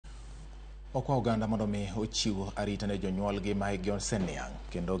Okwa oganda mondo mi ochiw arita ne jonyuolgi ma higi oseniang'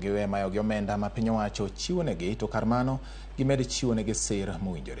 kendo giwe mayogi omenda ma piny owacho chiwonegi, to kar mano gimed chiwonegi sir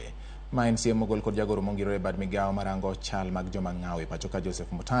mowinjore. Ma en siem mogol kod jagoro mongirore bad migawo marango chal mag joma ng'aw e pacho ka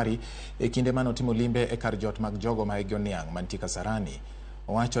Joseph Mutari e kinde mano timo limbe e kar jot mag jogo ma higi oniang' mantie Kasarani.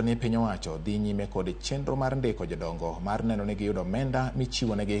 Owacho ni piny owacho dhi nyime kod chenro mar ndiko jodongo mar neno ni giyudo omenda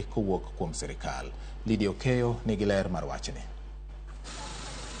michiwonegi kowuok kuom sirkal. Lidia Okeyo nigi ler mar wachni.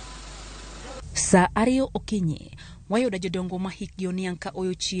 Sa ariyo okinyi, wayudo jodongo ma hikgi oniang' ka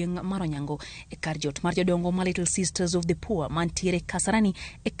oyo chieng' mar onyango e kar jot mar jodongo ma Little Sisters of the Poor mantiere Kasarani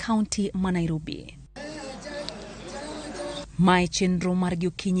e kaunti ma Nairobi. Mae chenro margi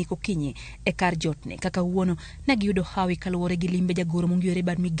okinyi kokinyi e kar jotne kaka wuono na giyudo hawi kaluwore gi limbe jagoro mongirore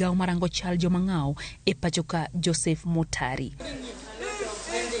bad migawo marango chal joma ng'aw e pacho ka Joseph Mutari.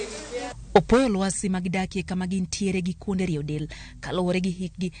 Opoyo lwasi magidakie kama gintiere gi kuonde rio del kaluwore gi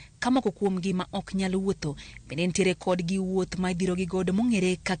hikgi, kama kuomgi ma ok nyal wuotho bende nitiere kod gi wuoth ma idhirogi godo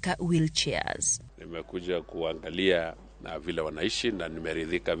mong'ere kaka wheelchairs. Nimekuja kuangalia na vile wanaishi na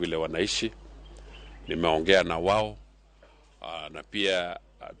nimeridhika vile wanaishi. Nimeongea na wao na pia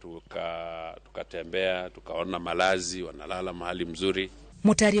tukatembea tukaona malazi, wanalala mahali mzuri.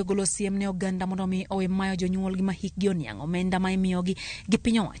 Mutari ogolo siem ne oganda mondo mi owe mayo jonyuolgi ma hikgi oniang' omenda ma imiyogi gi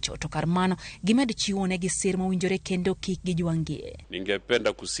piny owacho, to kar mano gimed chiwonegi sir mowinjore kendo kik gijwangie.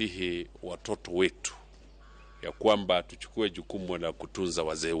 Ningependa kusihi watoto wetu ya kwamba tuchukue jukumu la kutunza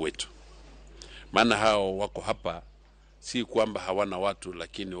wazee wetu. Maana hao wako hapa si kwamba hawana watu,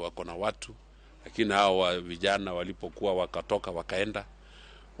 lakini wako na watu. Lakini hao vijana walipokuwa wakatoka wakaenda,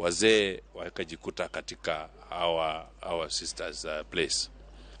 wazee wakajikuta katika our sisters place.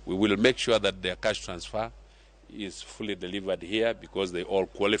 We will make sure that their cash transfer is fully delivered here because they all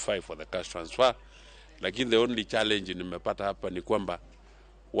qualify for the cash transfer. Lakini the only challenge nimepata hapa ni kwamba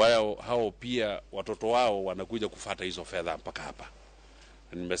hao pia watoto wao wanakuja kufuata hizo fedha mpaka hapa.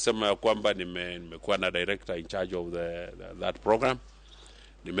 Nimesema ya kwamba nimekuwa na director in charge of that program.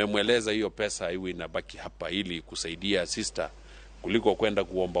 Nimemweleza hiyo pesa iwe inabaki hapa ili kusaidia sister kuliko kwenda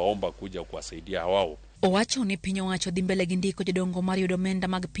kuomba kuja kuwasaidia wao. Owacho ni piny owacho dhi mbele gi ndiko jodongo mar yudo omenda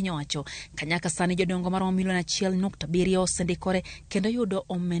mag piny owacho. Kanyaka sani jodongo maromo milion 1.7 osendikore kendo yudo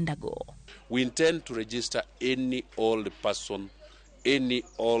omenda go. We intend to register any old person, any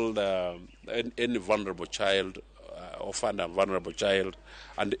vulnerable child, orphan and vulnerable child,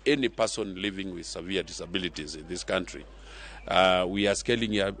 and any person living with severe disabilities in this country. We are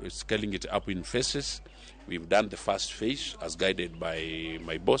scaling it up in phases. We've done the first phase as guided by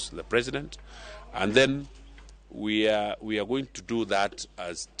my boss, the president, and then we are going to do that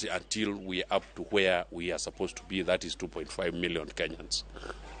until we are up to where we are supposed to be. That is 2.5 million Kenyans.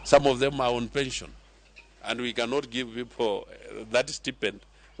 Some of them are on pension, and we cannot give people that stipend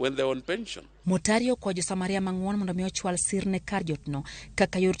when they're on pension. Mutari okwajo Samaria mang'won mondo mi ochwal sir ne kar jotno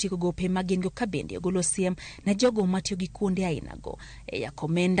kaka yor tieko gope magin go kabende ogolo siem na jogo matiyo gi kuonde aina go e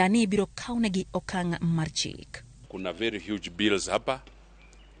yakomenda ni biro kawnegi okang' mar chik. Kuna very huge bills hapa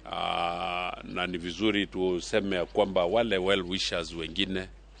na ni vizuri tuseme kwamba wale well wishers wengine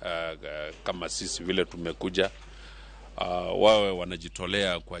kama sisi vile tumekuja wawe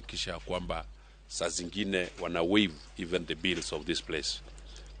wanajitolea kuhakikisha kwamba saa zingine wana waive even the bills of this place.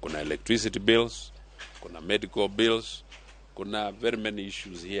 Kuna electricity bills, kuna medical bills, kuna very many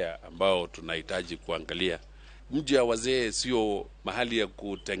issues here ambao tunahitaji kuangalia. Mji ya wazee sio mahali ya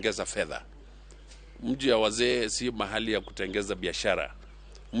kutengeza fedha. Mji ya wazee sio mahali ya kutengeza biashara.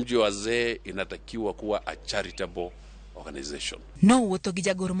 Mji wa wazee inatakiwa kuwa a charitable organization. No wuotho gi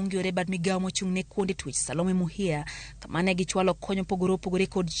jagoro mongirore bad migawo mochung' ne kuonde twech Salome Muhia kamane gichwalo konyo pogore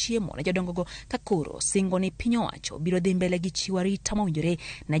kod chiemo ne jodongo go kakoro singo ni piny owacho biro dhi mbele gi chiwo arita mowinjore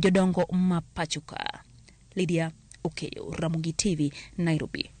na jodongo ma pacho ka. Lidia Okeyo, Ramogi TV,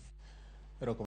 Nairobi.